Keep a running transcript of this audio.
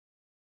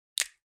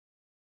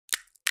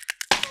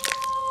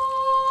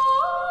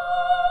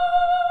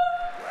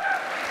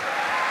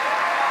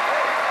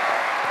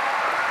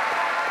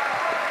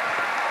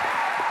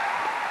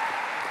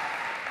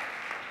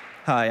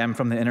Hi, I'm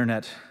from the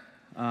internet.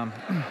 And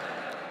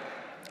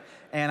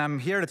I'm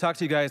here to talk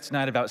to you guys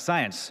tonight about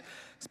science.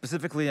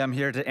 Specifically, I'm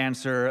here to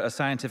answer a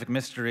scientific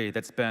mystery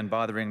that's been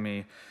bothering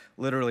me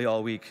literally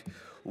all week.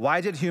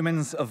 Why did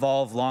humans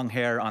evolve long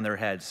hair on their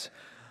heads?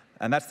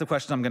 And that's the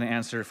question I'm going to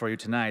answer for you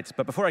tonight.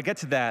 But before I get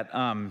to that,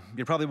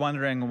 you're probably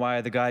wondering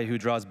why the guy who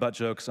draws butt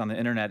jokes on the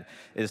internet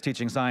is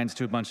teaching science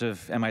to a bunch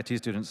of MIT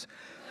students.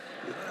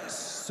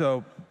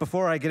 So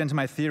before I get into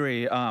my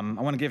theory, I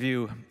want to give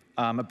you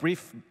a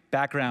brief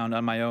background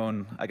on my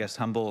own, I guess,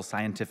 humble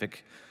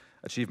scientific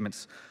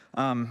achievements.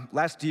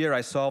 Last year,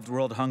 I solved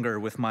world hunger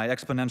with my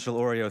exponential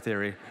Oreo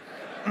theory.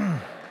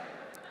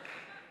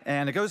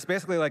 And it goes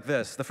basically like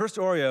this. The first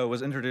Oreo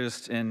was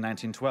introduced in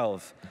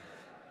 1912.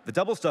 The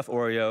double stuff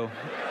Oreo,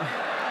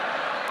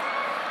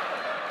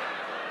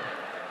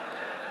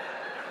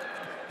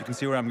 you can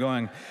see where I'm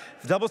going.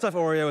 The double stuff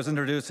Oreo was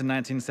introduced in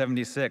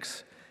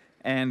 1976.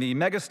 And the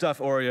mega stuff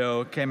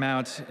Oreo came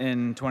out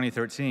in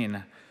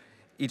 2013,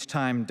 each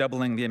time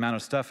doubling the amount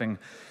of stuffing.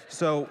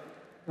 So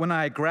when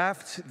I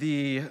graphed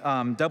the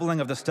doubling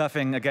of the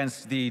stuffing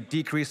against the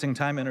decreasing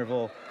time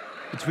interval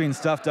between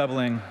stuff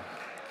doubling,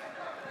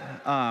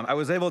 I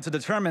was able to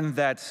determine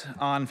that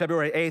on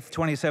February 8th,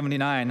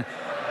 2079,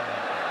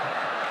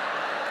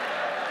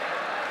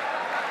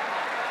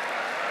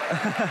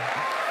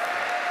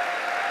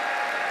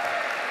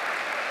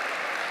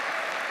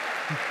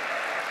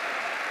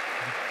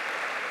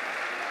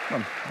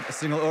 a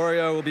single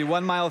Oreo will be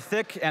 1 mile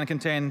thick and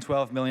contain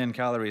 12 million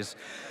calories.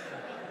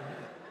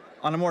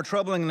 On a more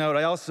troubling note,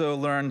 I also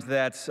learned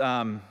that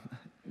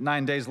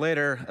 9 days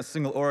later, a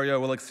single Oreo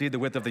will exceed the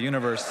width of the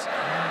universe.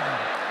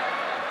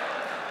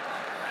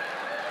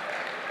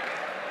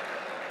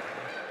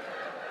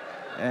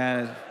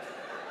 And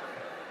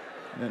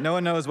no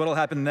one knows what'll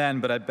happen then,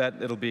 but I bet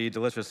it'll be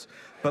delicious.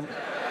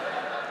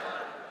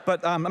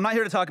 But I'm not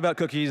here to talk about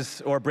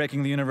cookies or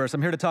breaking the universe.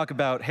 I'm here to talk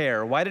about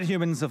hair. Why did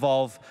humans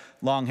evolve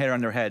long hair on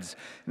their heads?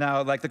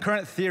 Now, like the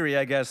current theory,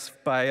 I guess,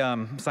 by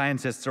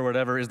scientists or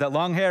whatever, is that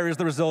long hair is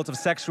the result of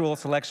sexual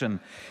selection.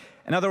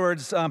 In other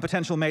words,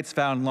 potential mates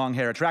found long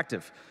hair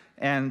attractive.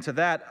 And to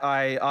that,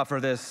 I offer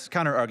this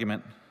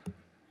counter-argument.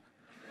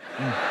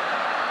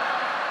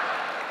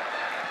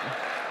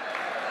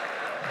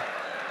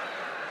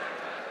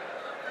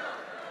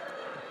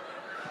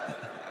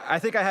 I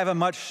think I have a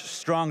much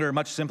stronger,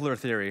 much simpler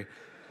theory.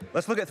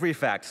 Let's look at 3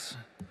 facts.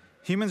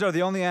 Humans are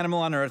the only animal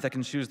on Earth that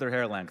can choose their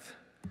hair length.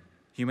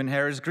 Human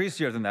hair is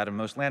greasier than that of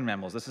most land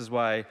mammals. This is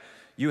why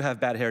you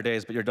have bad hair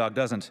days, but your dog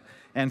doesn't.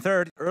 And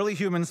third, early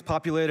humans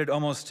populated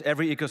almost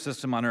every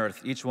ecosystem on Earth,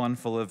 each one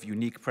full of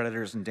unique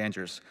predators and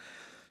dangers.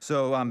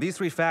 So these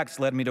 3 facts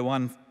led me to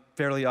one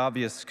fairly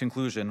obvious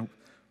conclusion,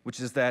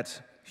 which is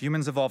that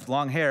humans evolved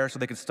long hair so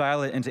they could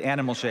style it into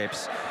animal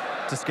shapes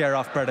to scare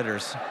off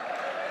predators.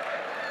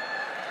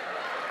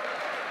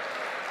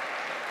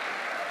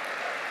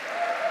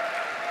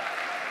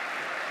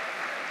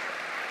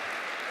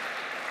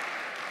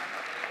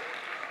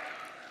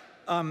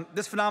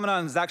 This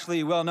phenomenon is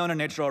actually well known in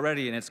nature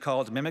already, and it's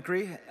called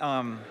mimicry.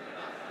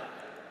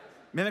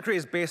 Mimicry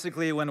is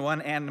basically when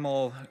one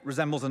animal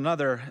resembles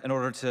another in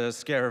order to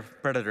scare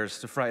predators,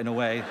 to frighten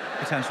away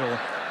potential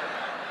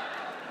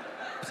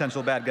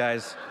bad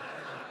guys.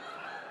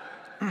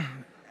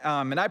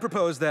 And I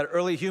propose that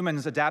early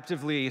humans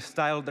adaptively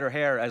styled their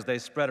hair as they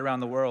spread around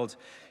the world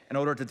in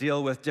order to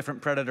deal with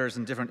different predators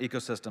in different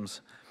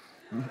ecosystems.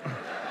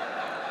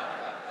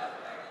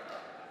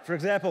 For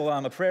example,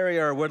 a prairie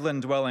or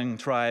woodland-dwelling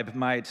tribe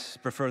might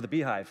prefer the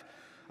beehive,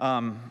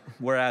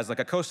 whereas like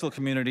a coastal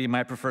community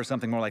might prefer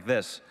something more like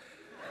this.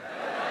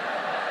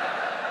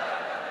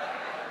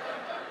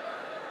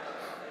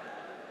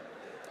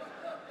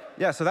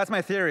 Yeah, so that's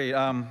my theory.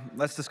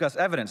 Let's discuss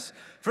evidence.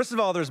 First of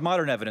all, there's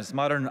modern evidence,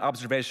 modern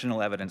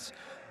observational evidence.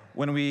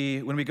 When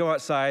we go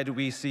outside,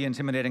 we see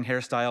intimidating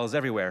hairstyles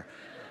everywhere.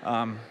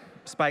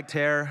 Spiked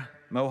hair,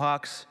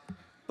 mohawks,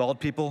 bald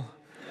people.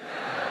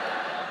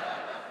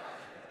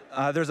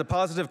 There's a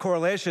positive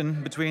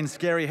correlation between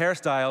scary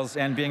hairstyles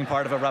and being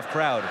part of a rough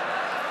crowd.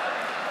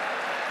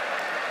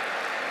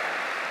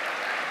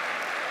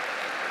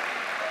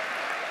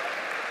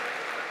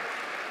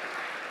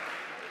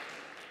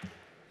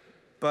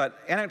 But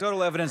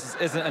anecdotal evidence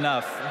isn't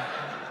enough.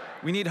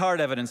 We need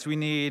hard evidence. We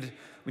need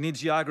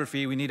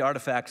geography. We need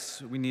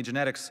artifacts. We need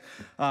genetics.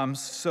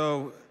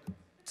 So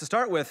to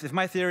start with, if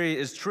my theory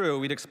is true,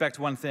 we'd expect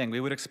one thing.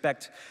 We would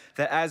expect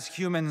that as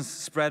humans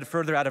spread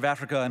further out of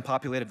Africa and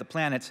populated the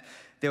planet,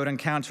 they would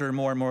encounter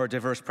more and more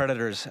diverse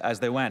predators as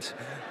they went.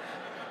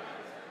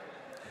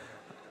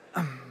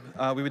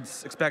 We would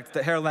expect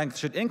that hair length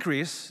should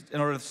increase in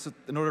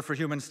order for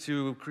humans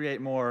to create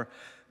more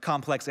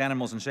complex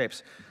animals and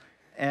shapes.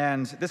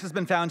 And this has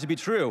been found to be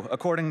true,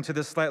 according to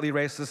this slightly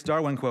racist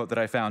Darwin quote that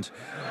I found.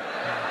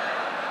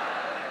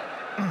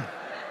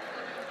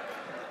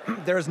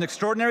 there is an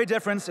extraordinary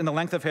difference in the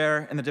length of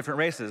hair in the different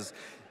races.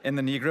 In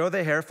the Negro,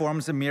 the hair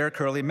forms a mere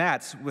curly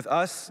mat. With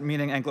us,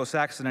 meaning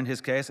Anglo-Saxon in his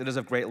case, it is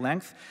of great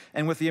length,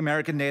 and with the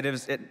American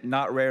natives, it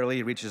not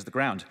rarely reaches the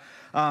ground.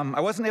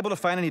 I wasn't able to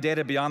find any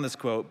data beyond this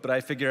quote, but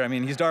I figure, I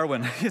mean, he's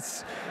Darwin. I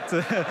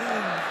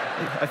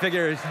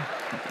figure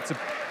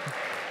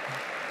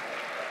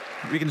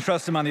we can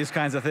trust him on these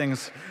kinds of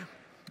things.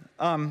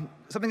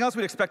 Something else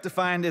we'd expect to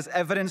find is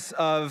evidence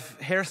of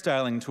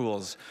hairstyling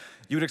tools.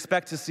 You would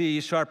expect to see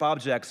sharp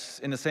objects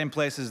in the same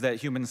places that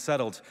humans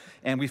settled,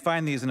 and we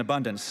find these in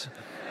abundance.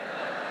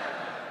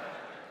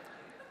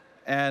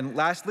 And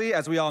lastly,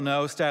 as we all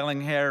know,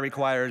 styling hair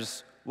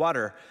requires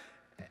water.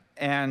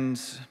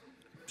 And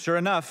sure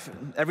enough,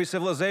 every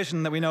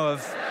civilization that we know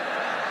of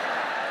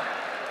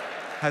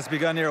has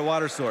begun near a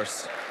water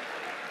source.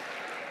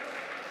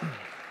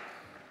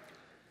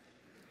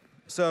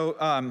 So,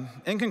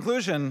 in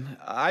conclusion,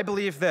 I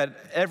believe that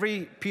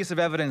every piece of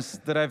evidence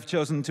that I've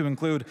chosen to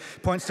include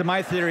points to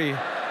my theory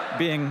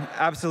being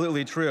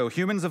absolutely true.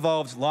 Humans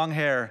evolved long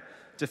hair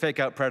to fake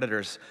out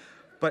predators.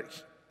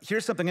 But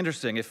here's something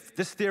interesting. If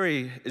this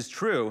theory is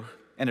true,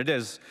 and it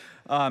is,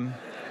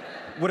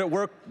 would it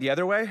work the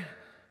other way?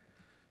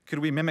 Could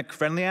we mimic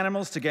friendly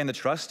animals to gain the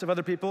trust of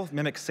other people,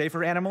 mimic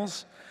safer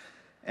animals?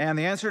 And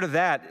the answer to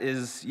that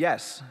is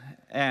yes.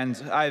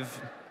 And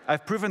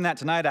I've proven that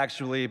tonight,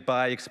 actually,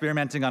 by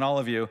experimenting on all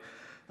of you.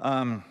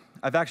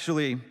 I've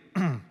actually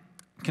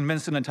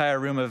convinced an entire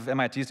room of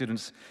MIT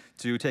students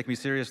to take me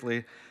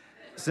seriously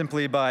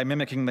simply by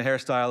mimicking the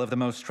hairstyle of the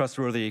most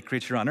trustworthy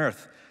creature on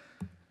Earth,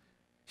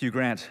 Hugh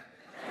Grant.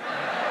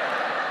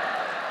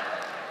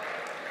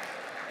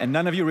 And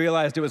none of you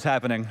realized it was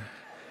happening.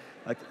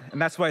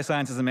 And that's why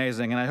science is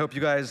amazing. And I hope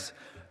you guys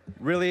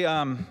really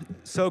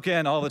soak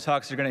in all the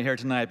talks you're going to hear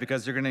tonight,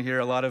 because you're going to hear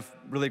a lot of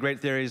really great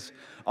theories,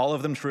 all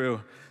of them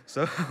true.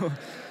 So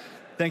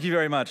thank you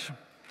very much.